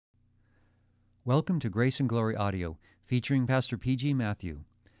Welcome to Grace and Glory Audio, featuring Pastor P.G. Matthew.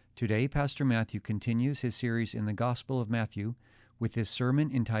 Today, Pastor Matthew continues his series in the Gospel of Matthew with his sermon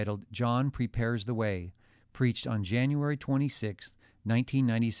entitled John Prepares the Way, preached on January 26,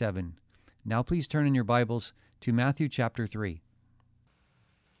 1997. Now please turn in your Bibles to Matthew chapter 3.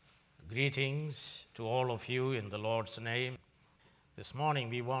 Greetings to all of you in the Lord's name. This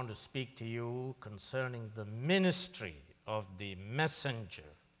morning we want to speak to you concerning the ministry of the messenger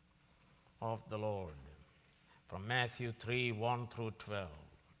of the Lord, from Matthew 3, 1 through 12.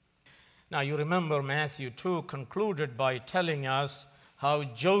 Now you remember Matthew 2 concluded by telling us how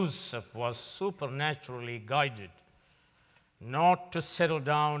Joseph was supernaturally guided not to settle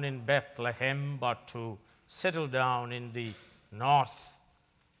down in Bethlehem, but to settle down in the north,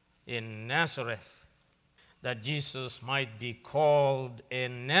 in Nazareth, that Jesus might be called a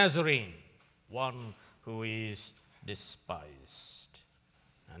Nazarene, one who is despised.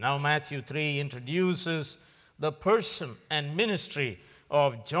 And now Matthew 3 introduces the person and ministry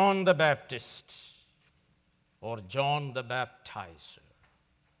of John the Baptist, or John the Baptizer.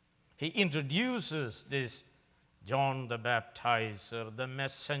 He introduces this John the Baptizer, the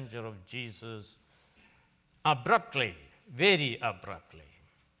messenger of Jesus, abruptly, very abruptly,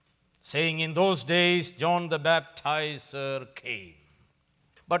 saying, in those days John the Baptizer came.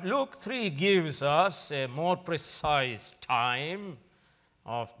 But Luke 3 gives us a more precise time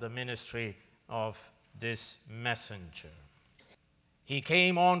of the ministry of this messenger. He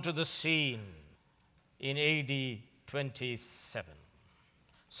came onto the scene in AD 27.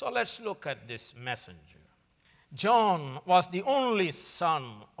 So let's look at this messenger. John was the only son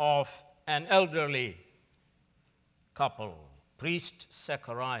of an elderly couple, priest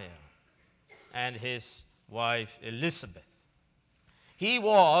Zechariah and his wife Elizabeth. He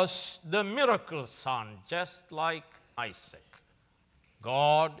was the miracle son, just like Isaac.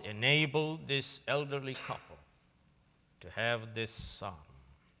 God enabled this elderly couple to have this son,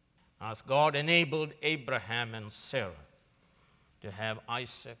 as God enabled Abraham and Sarah to have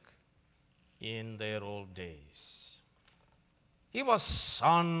Isaac in their old days. He was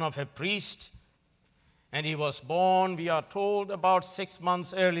son of a priest, and he was born, we are told, about 6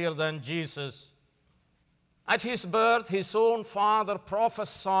 months earlier than Jesus. At his birth, his own father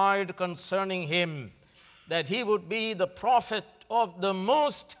prophesied concerning him that he would be the prophet of the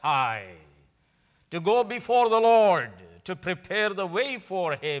Most High, to go before the Lord, to prepare the way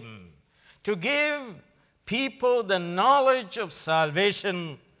for him, to give people the knowledge of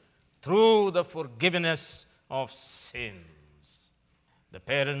salvation through the forgiveness of sins. The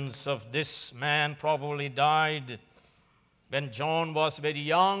parents of this man probably died when John was very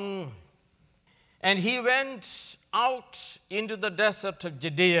young, and he went out into the desert of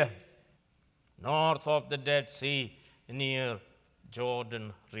Judea, north of the Dead Sea, near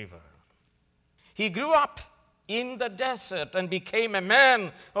Jordan River. He grew up in the desert and became a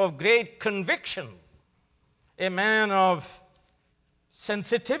man of great conviction, a man of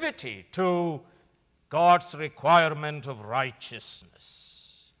sensitivity to God's requirement of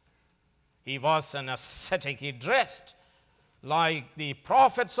righteousness. He was an ascetic. He dressed like the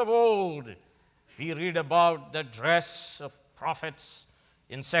prophets of old. We read about the dress of prophets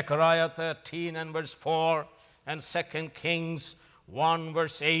in Zechariah 13 and verse 4 and 2 Kings 1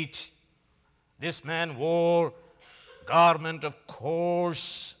 verse 8. This man wore garment of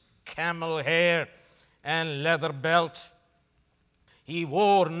coarse camel hair and leather belt. He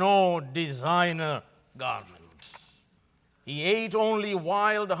wore no designer garment. He ate only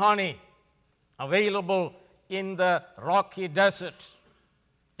wild honey available in the rocky desert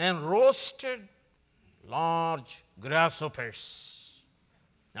and roasted large grasshoppers.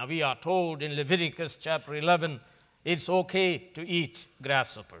 Now we are told in Leviticus chapter 11, it's okay to eat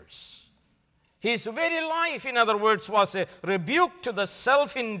grasshoppers. His very life, in other words, was a rebuke to the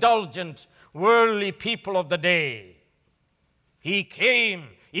self-indulgent, worldly people of the day. He came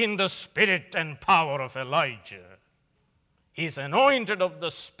in the spirit and power of Elijah. He's anointed of the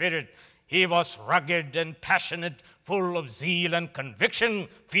Spirit. He was rugged and passionate, full of zeal and conviction,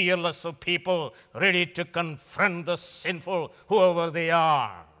 fearless of people, ready to confront the sinful, whoever they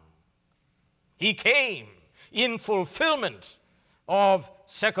are. He came in fulfillment of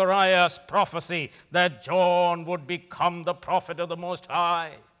Zechariah's prophecy that John would become the prophet of the Most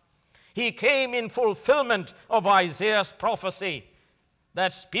High. He came in fulfillment of Isaiah's prophecy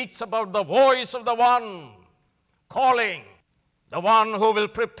that speaks about the voice of the one calling, the one who will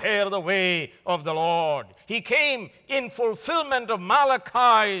prepare the way of the Lord. He came in fulfillment of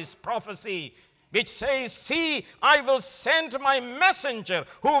Malachi's prophecy, which says, see, I will send my messenger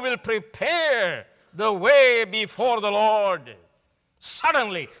who will prepare the way before the Lord.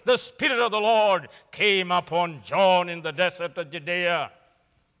 Suddenly, the Spirit of the Lord came upon John in the desert of Judea.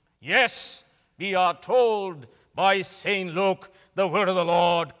 Yes, we are told by St. Luke, the word of the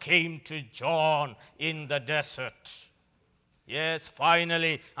Lord came to John in the desert. Yes,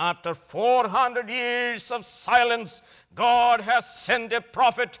 finally, after 400 years of silence, God has sent a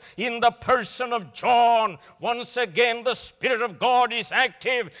prophet in the person of John. Once again, the Spirit of God is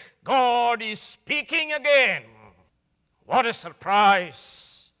active. God is speaking again. What a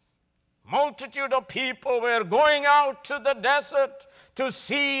surprise! Multitude of people were going out to the desert to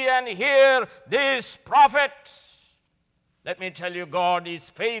see and hear this prophet. Let me tell you, God is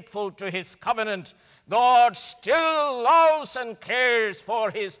faithful to his covenant. God still loves and cares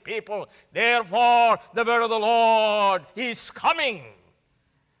for his people. Therefore, the word of the Lord is coming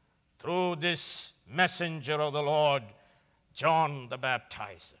through this messenger of the Lord, John the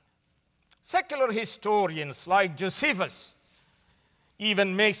Baptizer. Secular historians like Josephus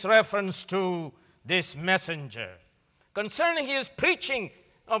even makes reference to this messenger concerning his preaching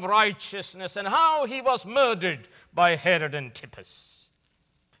of righteousness and how he was murdered by Herod Antipas.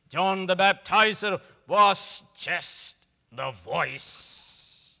 John the Baptizer was just the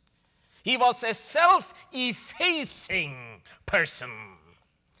voice. He was a self-effacing person.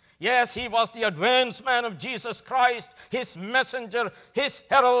 Yes, he was the advance man of Jesus Christ, his messenger, his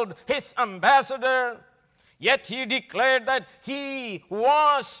herald, his ambassador. Yet he declared that he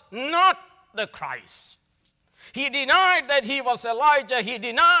was not the Christ. He denied that he was Elijah. He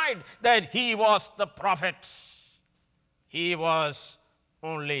denied that he was the prophet. He was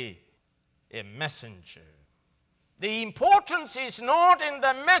only a messenger. The importance is not in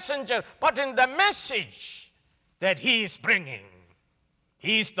the messenger, but in the message that he is bringing.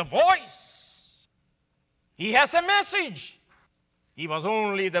 He is the voice. He has a message. He was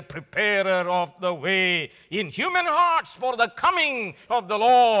only the preparer of the way in human hearts for the coming of the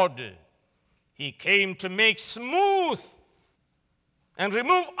Lord. He came to make smooth and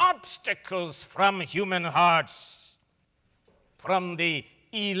remove obstacles from human hearts, from the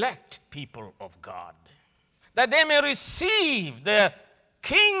elect people of God, that they may receive the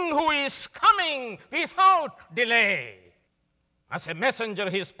King who is coming without delay. As a messenger,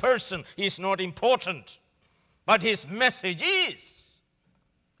 his person is not important, but his message is.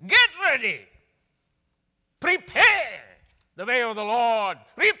 Get ready. Prepare the way of the Lord.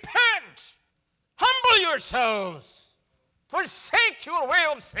 Repent. Humble yourselves. Forsake your way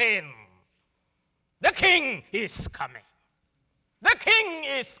of sin. The King is coming. The King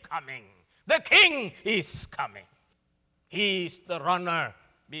is coming. The King is coming. He is the runner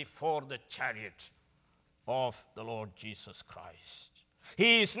before the chariot of the Lord Jesus Christ.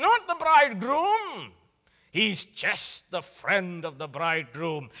 He is not the bridegroom. He is just the friend of the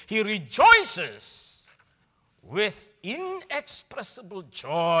bridegroom. He rejoices with inexpressible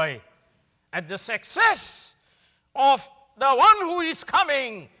joy at the success of the one who is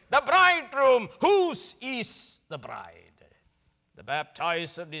coming, the bridegroom, whose is the bride. The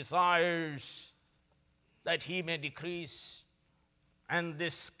baptizer desires that he may decrease, and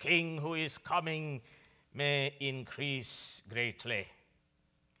this King who is coming may increase greatly.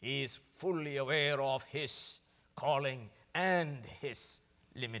 He is fully aware of his calling and his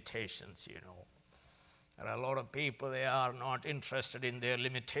limitations, you know. There are a lot of people, they are not interested in their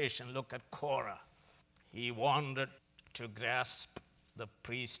limitation. Look at Korah. He wanted to grasp the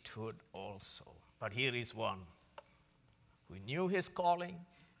priesthood also. But here is one who knew his calling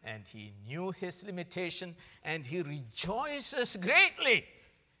and he knew his limitation, and he rejoices greatly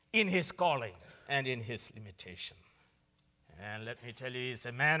in his calling and in his limitation. And let me tell you, he's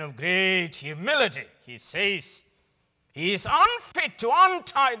a man of great humility. He says he is unfit to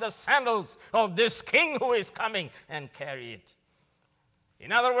untie the sandals of this King who is coming and carry it.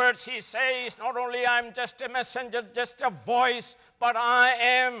 In other words, he says, not only I'm just a messenger, just a voice, but I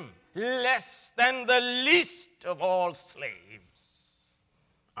am less than the least of all slaves.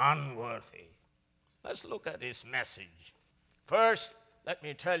 Unworthy. Let's look at his message. First, let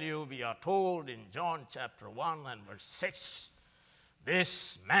me tell you, we are told in John chapter 1 and verse 6,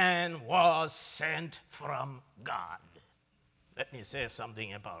 this man was sent from God. Let me say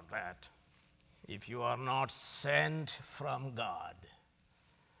something about that. If you are not sent from God,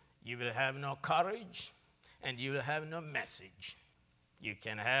 you will have no courage and you will have no message. You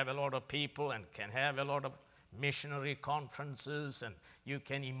can have a lot of people and can have a lot of missionary conferences, and you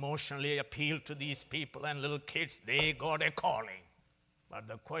can emotionally appeal to these people and little kids. They got a calling. But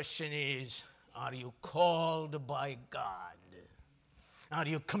the question is, are you called by God? Are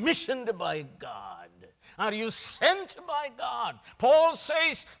you commissioned by God? Are you sent by God? Paul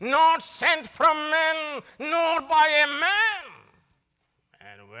says, not sent from men, nor by a man.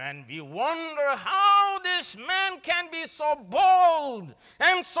 And when we wonder how this man can be so bold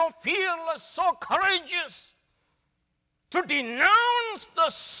and so fearless, so courageous, to denounce the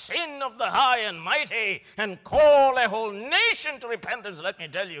sin of the high and mighty and call a whole nation to repentance, let me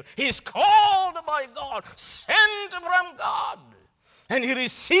tell you, he's called by God, sent from God, and he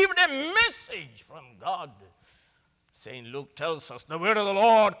received a message from God. St. Luke tells us the word of the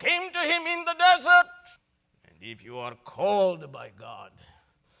Lord came to him in the desert. And if you are called by God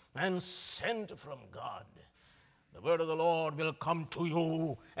and sent from God, the word of the Lord will come to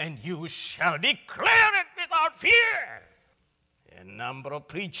you, and you shall declare it without fear. A number of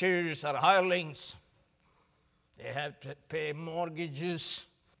preachers are hirelings. They have to pay mortgages,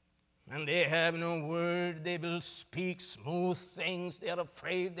 and they have no word. They will speak smooth things. They are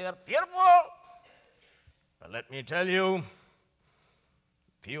afraid. They are fearful. But let me tell you,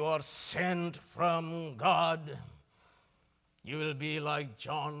 if you are sent from God, you will be like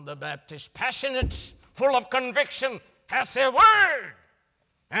John the Baptist, passionate, full of conviction, has a word,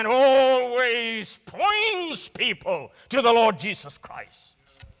 and always points people to the Lord Jesus Christ.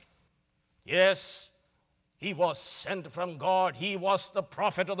 Yes, he was sent from God. He was the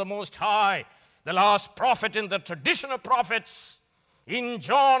prophet of the Most High, the last prophet in the tradition of prophets. In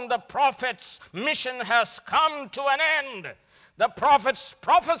John, the prophet's mission has come to an end. The prophets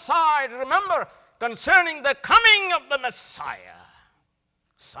prophesied, remember, concerning the coming of the Messiah.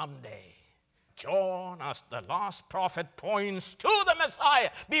 Someday, John, as the last prophet, points to the Messiah.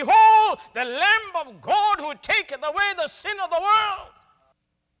 Behold, the Lamb of God who taketh away the sin of the world.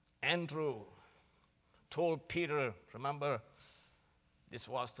 Andrew told Peter, remember, this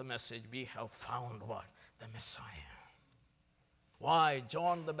was the message, we have found what? The Messiah. Why?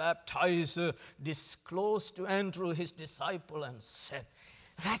 John the Baptizer disclosed to Andrew, his disciple, and said,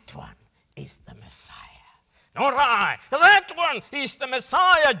 that one is the Messiah. Not I. That one is the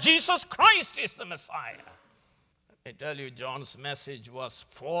Messiah. Jesus Christ is the Messiah. I tell you, John's message was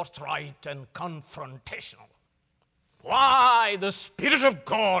forthright and confrontational. Why? The Spirit of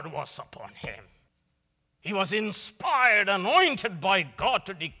God was upon him. He was inspired, anointed by God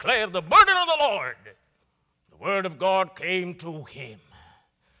to declare the burden of the Lord. The word of God came to him.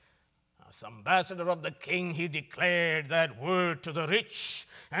 As ambassador of the King, he declared that word to the rich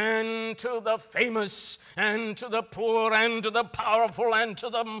and to the famous and to the poor and to the powerful and to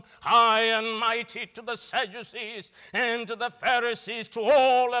the high and mighty, to the Sadducees and to the Pharisees, to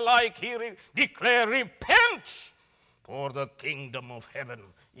all alike he declared, repent, for the kingdom of heaven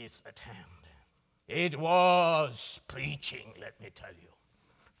is at hand. It was preaching, let me tell you.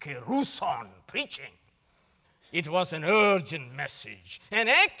 Keruson, preaching. It was an urgent message, an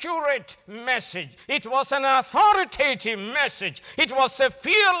accurate message. It was an authoritative message. It was a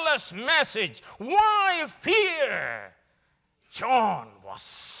fearless message. Why fear? John was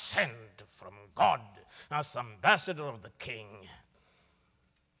sent from God as ambassador of the King.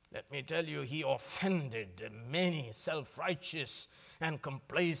 Let me tell you, he offended many self-righteous and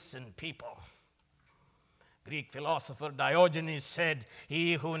complacent people. Greek philosopher Diogenes said,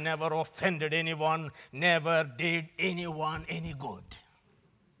 he who never offended anyone never did anyone any good.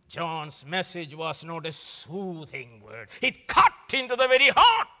 John's message was not a soothing word. It cut into the very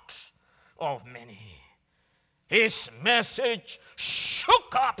heart of many. His message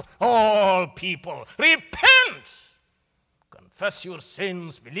shook up all people. Repent, confess your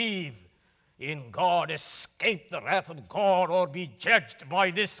sins, believe in God, escape the wrath of God, or be judged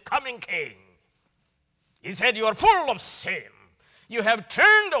by this coming King. He said, you are full of sin. You have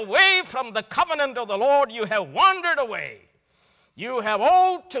turned away from the covenant of the Lord. You have wandered away. You have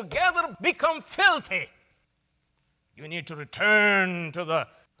altogether become filthy. You need to return to the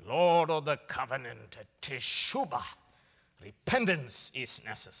Lord of the covenant. Teshuvah. Repentance is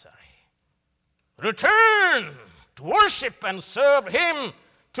necessary. Return to worship and serve Him,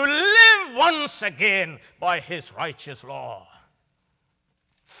 to live once again by His righteous law.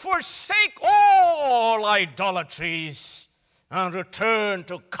 Forsake all idolatries and return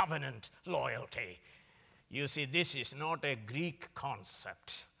to covenant loyalty. You see, this is not a Greek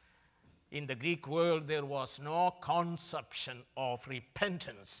concept. In the Greek world, there was no conception of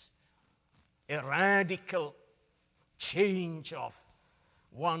repentance, a radical change of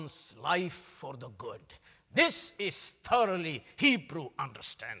one's life for the good. This is thoroughly Hebrew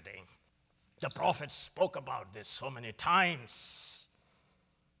understanding. The prophets spoke about this so many times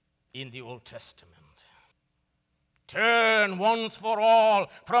in the Old Testament. Turn once for all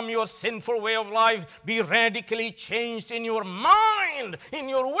from your sinful way of life. Be radically changed in your mind, in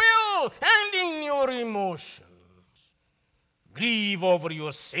your will, and in your emotions. Grieve over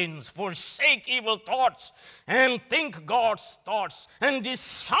your sins, forsake evil thoughts, and think God's thoughts, and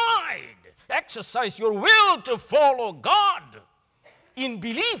decide, exercise your will to follow God in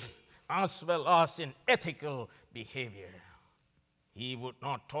belief as well as in ethical behavior. He would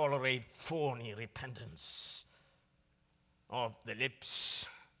not tolerate phony repentance of the lips.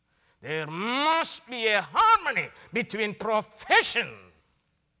 There must be a harmony between profession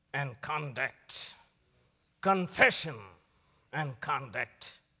and conduct, confession and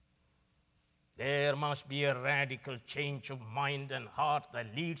conduct. There must be a radical change of mind and heart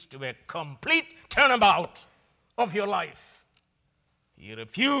that leads to a complete turnabout of your life. He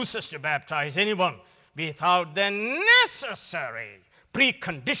refuses to baptize anyone without the necessary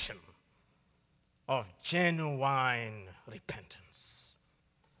precondition of genuine repentance.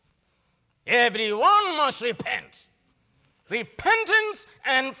 Everyone must repent. Repentance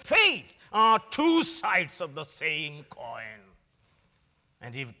and faith are two sides of the same coin.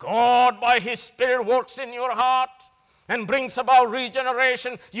 And if God by His Spirit works in your heart and brings about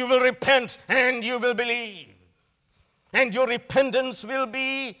regeneration, you will repent and you will believe. And your repentance will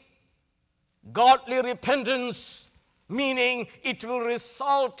be godly repentance, meaning it will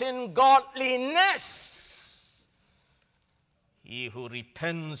result in godliness. He who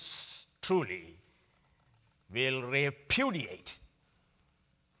repents truly will repudiate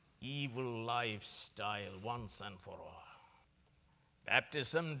evil lifestyle once and for all.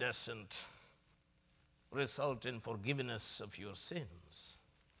 Baptism doesn't result in forgiveness of your sins.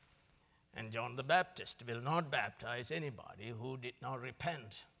 And John the Baptist will not baptize anybody who did not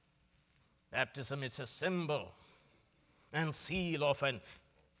repent. Baptism is a symbol and seal of an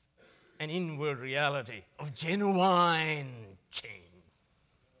inward reality of genuine change.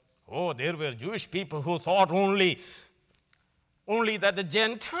 Oh, there were Jewish people who thought only that the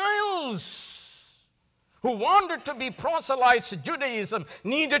Gentiles who wanted to be proselytes to Judaism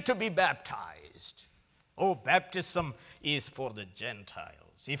needed to be baptized. Oh, baptism is for the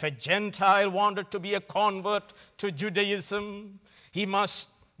Gentiles. If a Gentile wanted to be a convert to Judaism, he must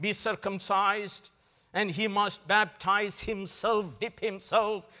be circumcised and he must baptize himself, dip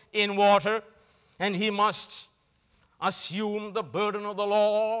himself in water, and he must assume the burden of the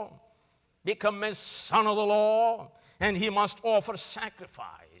law, become a son of the law, and he must offer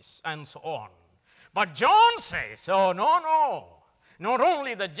sacrifice and so on. But John says, oh, no. Not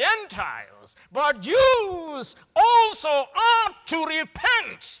only the Gentiles, but Jews also ought to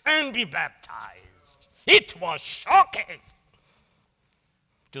repent and be baptized. It was shocking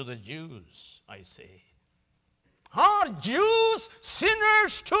to the Jews, I say. Are Jews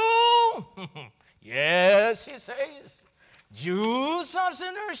sinners too? Yes, he says. Jews are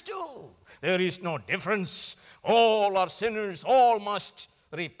sinners too. There is no difference. All are sinners. All must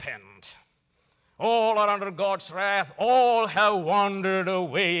repent. All are under God's wrath. All have wandered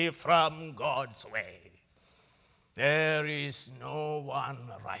away from God's way. There is no one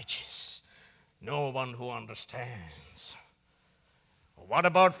righteous, no one who understands. What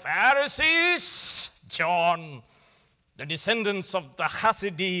about Pharisees? John, the descendants of the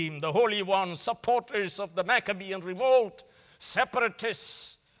Hasidim, the holy ones, supporters of the Maccabean revolt,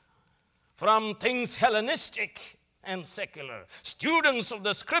 separatists from things Hellenistic and secular, students of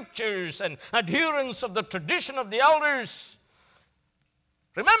the scriptures and adherents of the tradition of the elders.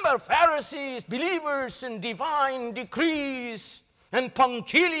 Remember, Pharisees, believers in divine decrees and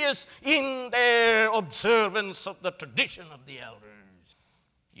punctilious in their observance of the tradition of the elders.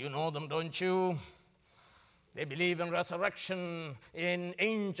 You know them, don't you? They believe in resurrection, in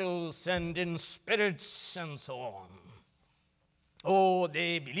angels and in spirits and so on. Oh,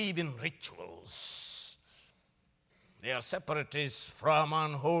 they believe in rituals. They are separatists from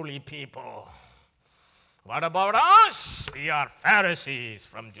unholy people. What about us? We are Pharisees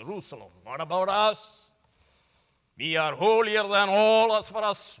from Jerusalem. What about us? We are holier than all as far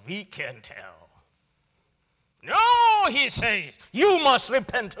as we can tell. No, he says, you must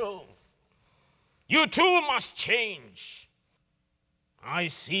repent too. You too must change. I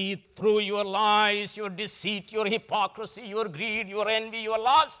see through your lies, your deceit, your hypocrisy, your greed, your envy, your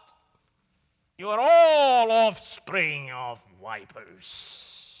lust. You are all offspring of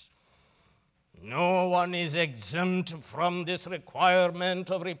vipers. No one is exempt from this requirement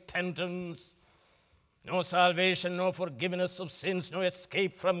of repentance. No salvation, no forgiveness of sins, no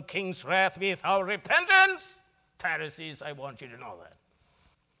escape from King's wrath without repentance. Pharisees, I want you to know that.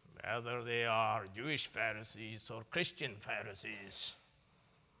 Whether they are Jewish Pharisees or Christian Pharisees.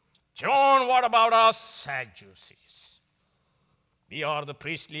 John, what about us Sadducees? We are the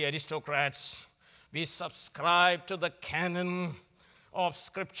priestly aristocrats. We subscribe to the canon of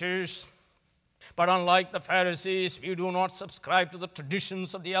scriptures. But unlike the Pharisees, we do not subscribe to the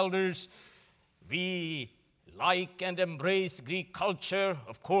traditions of the elders. We like and embrace Greek culture.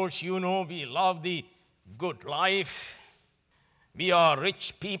 Of course, you know we love the good life. We are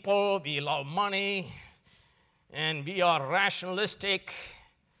rich people. We love money. And we are rationalistic.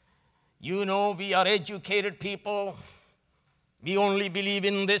 You know we are educated people. We only believe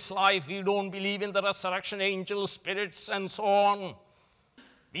in this life. We don't believe in the resurrection, angels, spirits, and so on.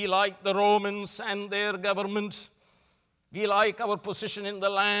 We like the Romans and their government. We like our position in the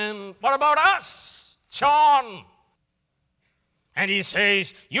land. What about us? John. And he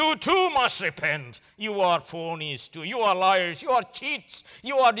says, you too must repent. You are phonies too. You are liars. You are cheats.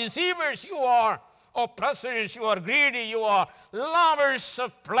 You are deceivers. You are oppressors. You are greedy. You are lovers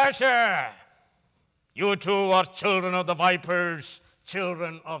of pleasure. You too are children of the vipers,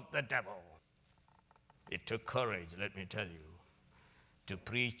 children of the devil. It took courage, let me tell you, to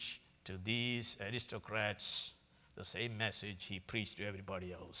preach to these aristocrats the same message he preached to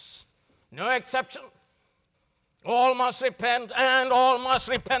everybody else. No exception. All must repent, and all must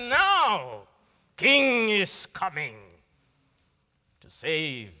repent now. King is coming to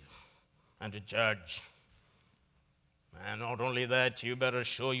save and to judge. And not only that, you better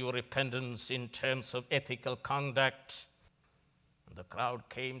show your repentance in terms of ethical conduct. And the crowd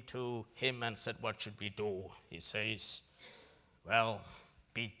came to him and said, what should we do? He says, well,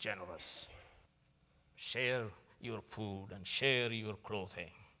 be generous. Share your food and share your clothing.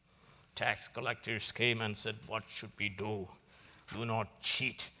 Tax collectors came and said, what should we do? Do not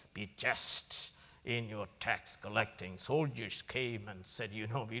cheat. Be just in your tax collecting. Soldiers came and said,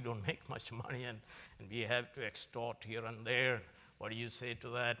 we don't make much money and we have to extort here and there. What do you say to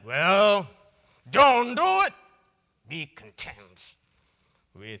that? Well, don't do it. Be content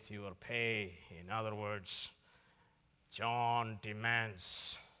with your pay. In other words, John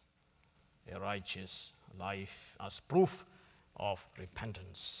demands a righteous life as proof of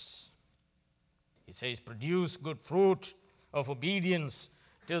repentance. He says, produce good fruit of obedience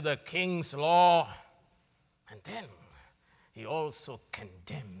to the king's law. And then he also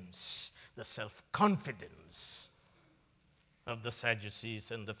condemns the self-confidence of the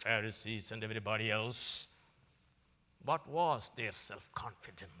Sadducees and the Pharisees and everybody else. What was their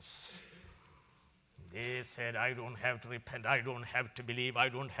self-confidence? They said, I don't have to repent, I don't have to believe, I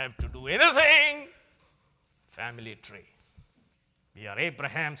don't have to do anything. Family tree. We are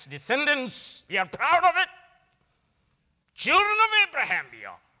Abraham's descendants. We are proud of it. Children of Abraham we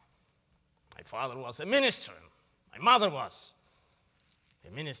are. My father was a minister. My mother was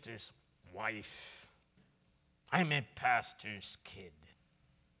a minister's wife. I'm a pastor's kid.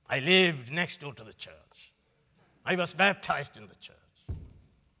 I lived next door to the church. I was baptized in the church.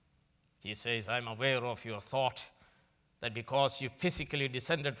 He says, I'm aware of your thought that because you physically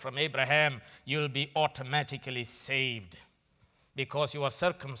descended from Abraham, you'll be automatically saved. Because you are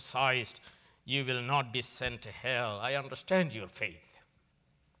circumcised, you will not be sent to hell. I understand your faith.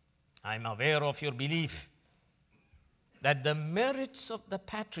 I'm aware of your belief that the merits of the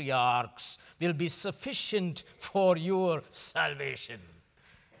patriarchs will be sufficient for your salvation.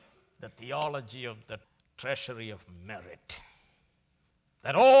 The theology of the treasury of merit.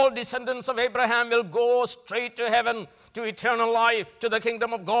 That all descendants of Abraham will go straight to heaven, to eternal life, to the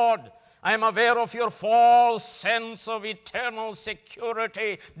kingdom of God. I am aware of your false sense of eternal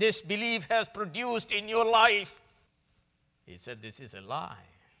security this belief has produced in your life. He said, this is a lie.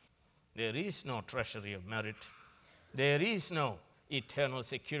 There is no treasury of merit. There is no eternal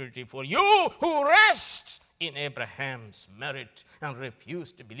security for you who rest in Abraham's merit and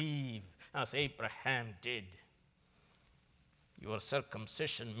refuse to believe as Abraham did. Your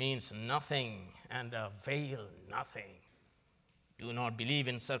circumcision means nothing and avail nothing. Do not believe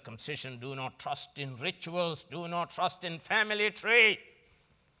in circumcision. Do not trust in rituals. Do not trust in family tree,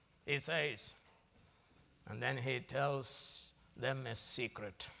 he says. And then he tells them a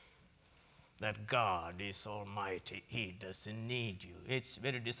secret, that God is almighty. He doesn't need you. It's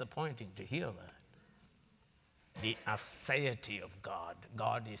very disappointing to hear that. The aseity of God.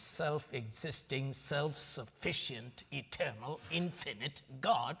 God is self-existing, self-sufficient, eternal, infinite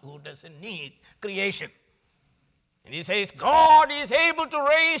God who doesn't need creation. And he says, God is able to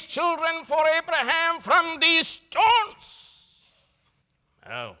raise children for Abraham from these stones.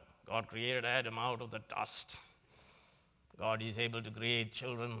 Oh, God created Adam out of the dust. God is able to create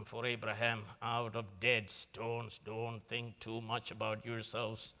children for Abraham out of dead stones. Don't think too much about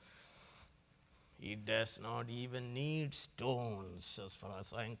yourselves. He does not even need stones as far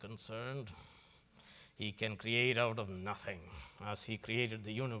as I'm concerned. He can create out of nothing, as he created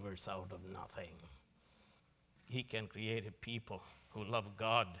the universe out of nothing. He can create a people who love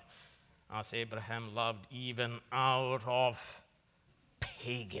God as Abraham loved, even out of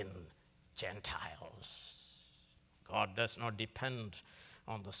pagan Gentiles. God does not depend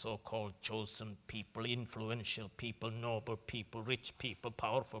on the so-called chosen people, influential people, noble people, rich people,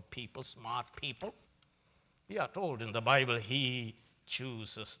 powerful people, smart people. We are told in the Bible he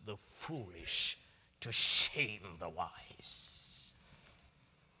chooses the foolish to shame the wise.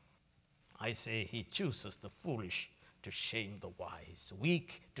 I say he chooses the foolish to shame the wise,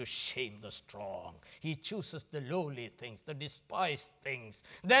 weak to shame the strong. He chooses the lowly things, the despised things,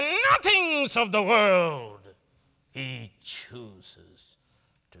 the nothings of the world. He chooses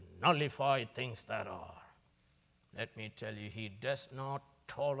to nullify things that are. Let me tell you, he does not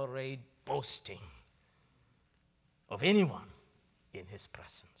tolerate boasting of anyone in his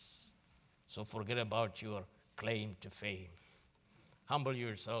presence. So forget about your claim to fame. Humble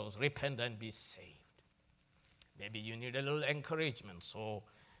yourselves, repent and be saved. Maybe you need a little encouragement. So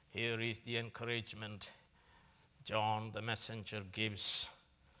here is the encouragement John the messenger gives.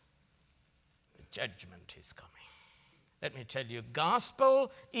 The judgment is coming. Let me tell you,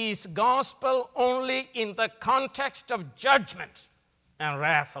 gospel is gospel only in the context of judgment and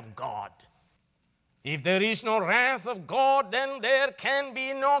wrath of God. If there is no wrath of God, then there can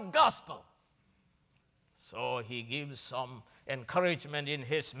be no gospel. So he gives some encouragement in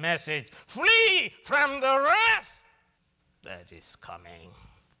his message. Flee from the wrath that is coming.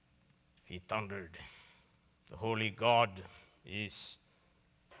 He thundered. The holy God is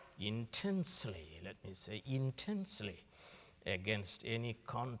intensely, let me say intensely, against any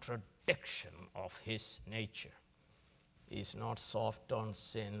contradiction of his nature. He's not soft on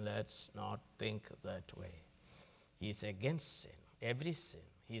sin. Let's not think that way. He's against sin, every sin.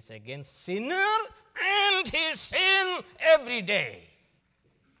 He's against sinner and his sin every day.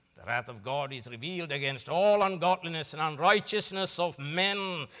 The wrath of God is revealed against all ungodliness and unrighteousness of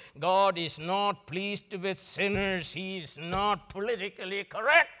men. God is not pleased with sinners. He is not politically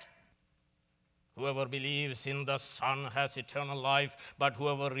correct. Whoever believes in the Son has eternal life, but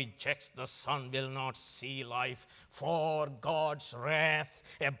whoever rejects the Son will not see life, for God's wrath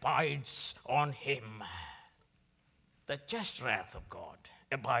abides on him. The just wrath of God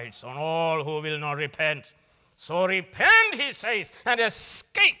abides on all who will not repent. So repent, he says, and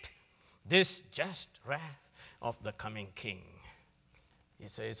escape this just wrath of the coming King. He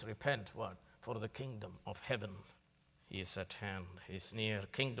says, repent, what? For the kingdom of heaven is at hand, is near.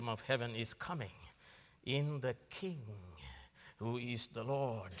 Kingdom of heaven is coming in the King who is the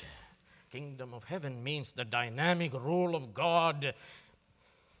Lord. Kingdom of heaven means the dynamic rule of God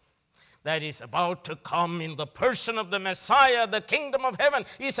that is about to come in the person of the Messiah. The kingdom of heaven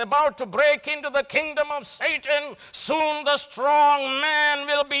is about to break into the kingdom of Satan. Soon the strong man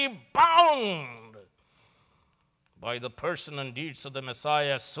will be bound by the person and deeds of the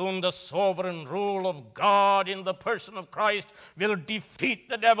Messiah. Soon the sovereign rule of God in the person of Christ will defeat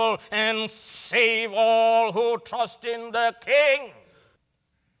the devil and save all who trust in the King.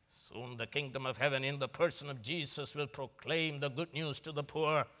 Soon the kingdom of heaven in the person of Jesus will proclaim the good news to the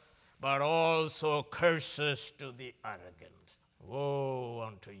poor, but also curses to the arrogant. Woe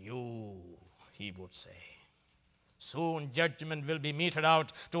unto you, he would say. Soon judgment will be meted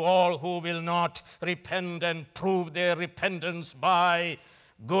out to all who will not repent and prove their repentance by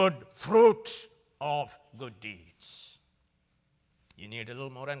good fruit of good deeds. You need a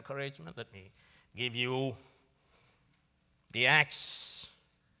little more encouragement? Let me give you the axe,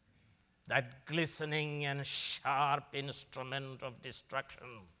 that glistening and sharp instrument of destruction.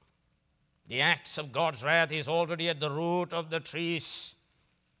 The axe of God's wrath is already at the root of the trees.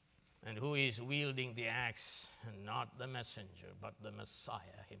 And who is wielding the axe? Not the messenger, but the Messiah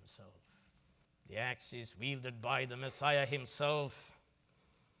himself. The axe is wielded by the Messiah himself.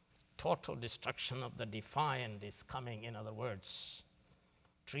 Total destruction of the defiant is coming. In other words,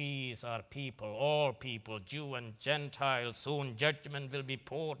 trees are people, all people, Jew and Gentile. Soon judgment will be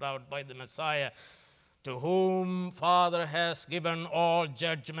poured out by the Messiah, to whom Father has given all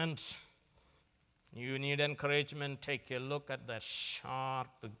judgment. You need encouragement. Take a look at that sharp,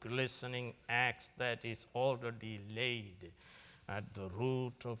 glistening axe that is already laid at the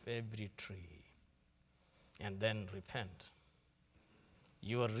root of every tree. And then repent.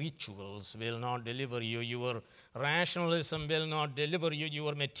 Your rituals will not deliver you. Your rationalism will not deliver you.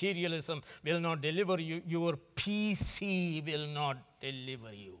 Your materialism will not deliver you. Your PC will not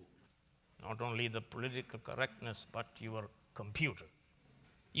deliver you. Not only the political correctness, but your computer.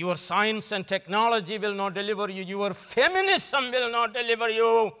 Your science and technology will not deliver you. Your feminism will not deliver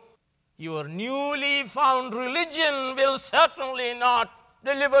you. Your newly found religion will certainly not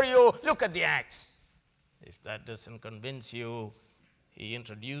deliver you. Look at the axe. If that doesn't convince you, he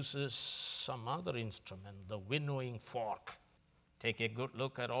introduces some other instrument, the winnowing fork. Take a good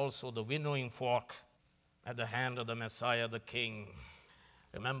look at also the winnowing fork at the hand of the Messiah, the King.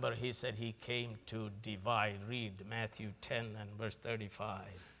 Remember, he said he came to divide. Read Matthew 10 and verse 35.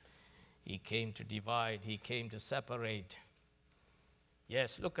 He came to divide. He came to separate.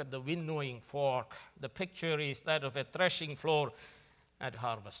 Yes, look at the winnowing fork. The picture is that of a threshing floor at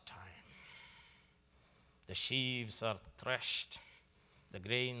harvest time. The sheaves are threshed. The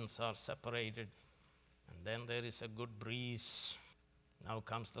grains are separated. And then there is a good breeze. Now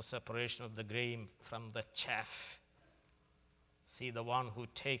comes the separation of the grain from the chaff. See the one who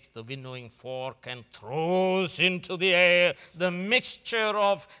takes the winnowing fork and throws into the air the mixture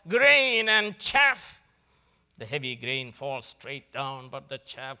of grain and chaff. The heavy grain falls straight down, but the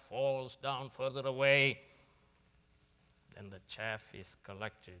chaff falls down further away. Then the chaff is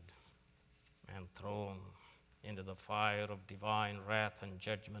collected and thrown into the fire of divine wrath and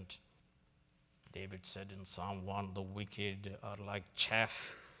judgment. David said in Psalm 1, the wicked are like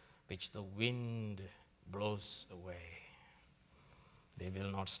chaff which the wind blows away. They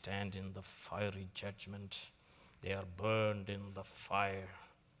will not stand in the fiery judgment. They are burned in the fire,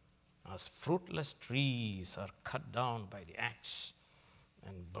 as fruitless trees are cut down by the axe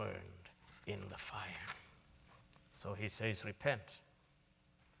and burned in the fire. So he says, repent,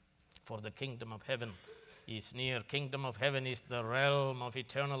 for the kingdom of heaven is near. Kingdom of heaven is the realm of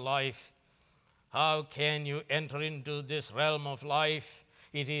eternal life. How can you enter into this realm of life?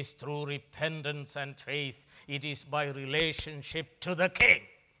 It is through repentance and faith. It is by relationship to the King.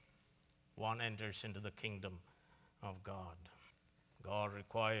 One enters into the kingdom of God. God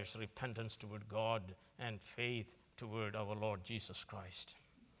requires repentance toward God and faith toward our Lord Jesus Christ.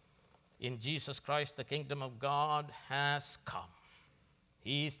 In Jesus Christ, the kingdom of God has come.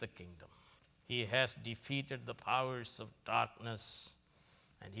 He is the kingdom. He has defeated the powers of darkness,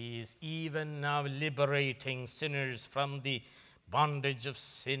 and he is even now liberating sinners from the bondage of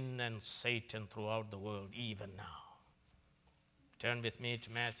sin and Satan throughout the world, even now. Turn with me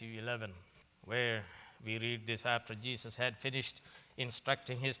to Matthew 11, where we read this after Jesus had finished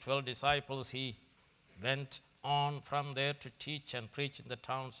instructing his 12 disciples. He went on from there to teach and preach in the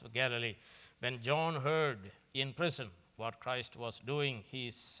towns of Galilee. When John heard in prison what Christ was doing,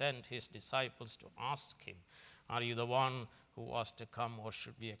 he sent his disciples to ask him, are you the one who was to come, or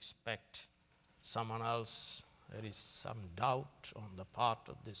should we expect someone else? There is some doubt on the part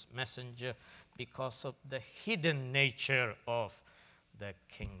of this messenger because of the hidden nature of the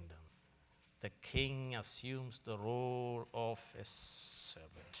kingdom. The king assumes the role of a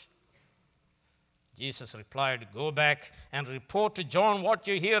servant. Jesus replied, go back and report to John what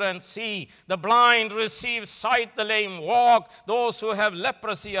you hear and see. The blind receive sight, the lame walk, those who have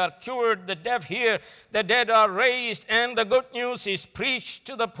leprosy are cured, the deaf hear, the dead are raised, and the good news is preached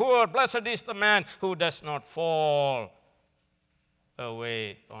to the poor. Blessed is the man who does not fall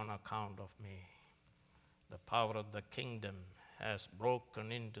away on account of me. The power of the kingdom has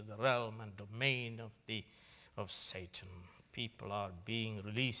broken into the realm and domain of Satan. People are being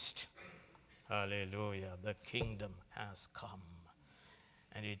released. Hallelujah. The kingdom has come,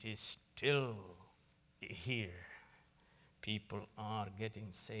 and it is still here. People are getting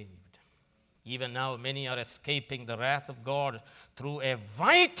saved. Even now, many are escaping the wrath of God through a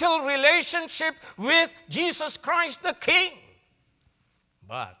vital relationship with Jesus Christ the King.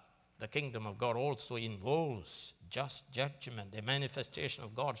 But the kingdom of God also involves just judgment, a manifestation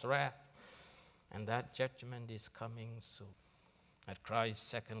of God's wrath. And that judgment is coming soon. At Christ's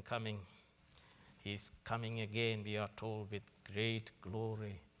second coming, he is coming again, we are told, with great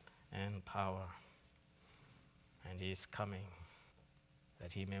glory and power. And he is coming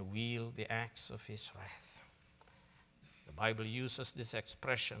that he may wield the axe of his wrath. The Bible uses this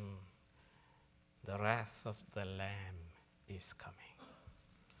expression, the wrath of the Lamb is coming.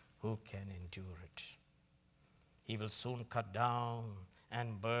 Who can endure it? He will soon cut down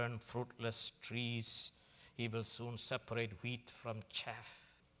and burn fruitless trees. He will soon separate wheat from chaff.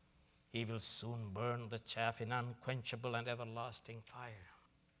 He will soon burn the chaff in unquenchable and everlasting fire.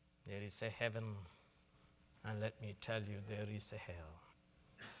 There is a heaven, and let me tell you, there is a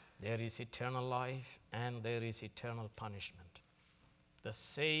hell. There is eternal life, and there is eternal punishment. The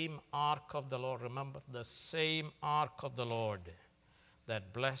same ark of the Lord, remember, the same ark of the Lord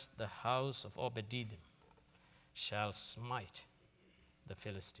that blessed the house of Obed-Edom shall smite the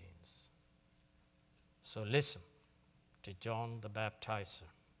Philistines. So listen to John the Baptizer.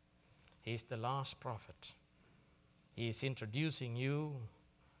 He is the last prophet. He is introducing you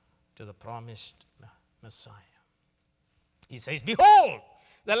to the promised Messiah. He says, behold,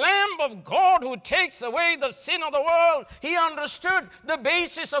 The Lamb of God who takes away the sin of the world. He understood the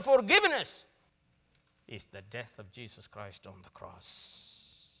basis of forgiveness is the death of Jesus Christ on the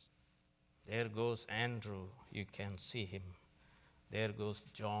cross. There goes Andrew. You can see him. There goes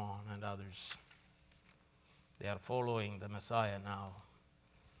John and others. They are following the Messiah now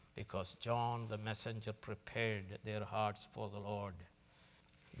because John the messenger prepared their hearts for the Lord.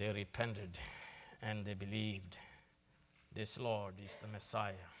 They repented and they believed this Lord is the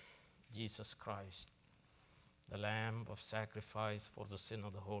Messiah, Jesus Christ, the Lamb of sacrifice for the sin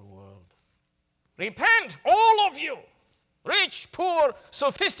of the whole world. Repent, all of you, rich, poor,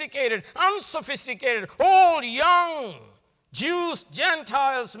 sophisticated, unsophisticated, old, young, Jews,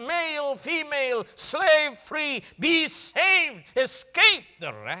 Gentiles, male, female, slave, free, be saved, escape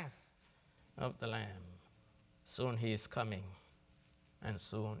the wrath of the Lamb. Soon he is coming, and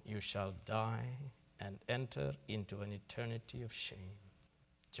soon you shall die and enter into an eternity of shame.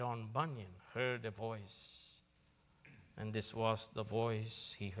 John Bunyan heard a voice, and this was the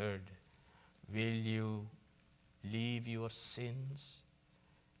voice he heard. Will you leave your sins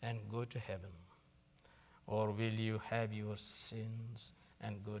and go to heaven? Or will you have your sins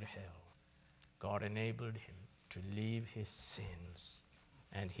and go to hell? God enabled him to leave his sins,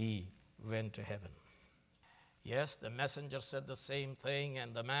 and he went to heaven. Yes, the messenger said the same thing,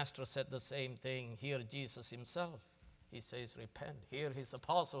 and the master said the same thing. Here, Jesus himself, he says, repent. Here, his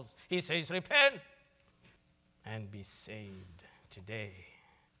apostles, he says, repent and be saved today.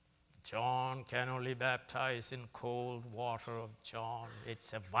 John can only baptize in cold water of John.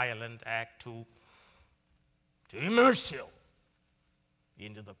 It's a violent act to immerse you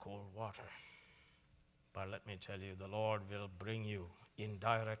into the cold water. But let me tell you, the Lord will bring you in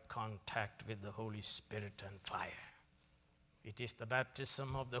direct contact with the Holy Spirit and fire. It is the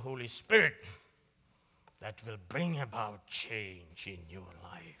baptism of the Holy Spirit that will bring about change in your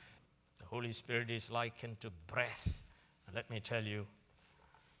life. The Holy Spirit is likened to breath. And let me tell you,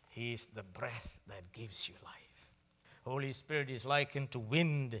 he is the breath that gives you life. Holy Spirit is likened to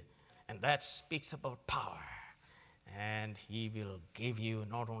wind, and that speaks about power. And he will give you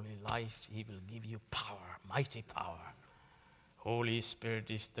not only life, he will give you power, mighty power. Holy Spirit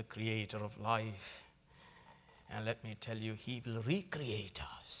is the creator of life. And let me tell you, he will recreate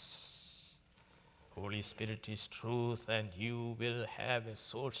us. Holy Spirit is truth, and you will have a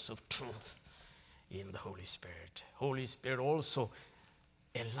source of truth in the Holy Spirit. Holy Spirit also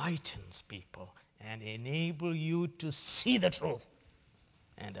enlightens people and enable you to see the truth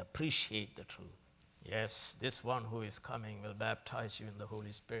and appreciate the truth. Yes, this one who is coming will baptize you in the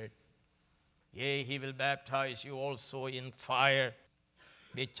Holy Spirit. Yea, he will baptize you also in fire,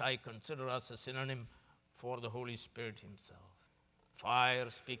 which I consider as a synonym for the Holy Spirit himself. Fire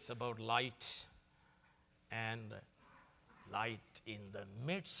speaks about light, and light in the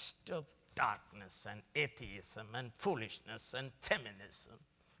midst of darkness and atheism and foolishness and feminism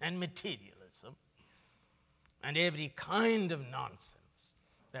and materialism and every kind of nonsense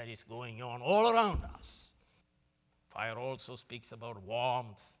that is going on all around us. Fire also speaks about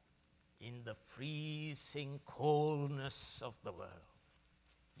warmth in the freezing coldness of the world.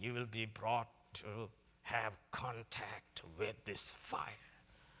 You will be brought to have contact with this fire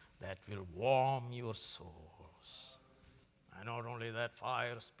that will warm your souls. And not only that,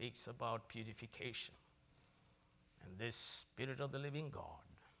 fire speaks about purification. And this Spirit of the living God,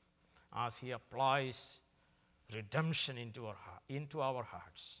 as he applies redemption into our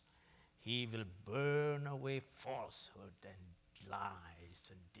hearts, he will burn away falsehood and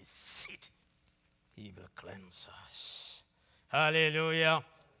lies and deceit. He will cleanse us. Hallelujah.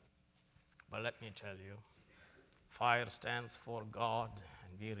 But let me tell you, fire stands for God,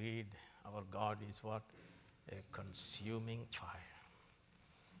 and we read our God is what? A consuming fire.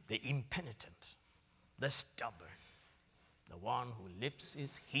 The impenitent, the stubborn, the one who lifts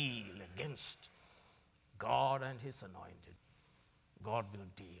his heel against God and his anointed, God will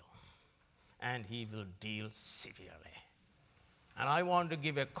deal, and he will deal severely. And I want to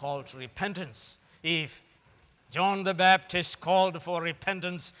give a call to repentance. If John the Baptist called for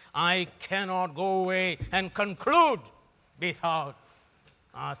repentance, I cannot go away and conclude without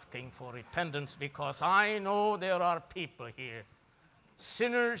asking for repentance, because I know there are people here,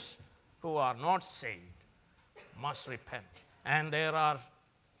 sinners who are not saved, must repent. And there are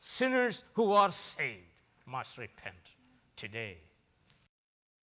sinners who are saved, must repent today.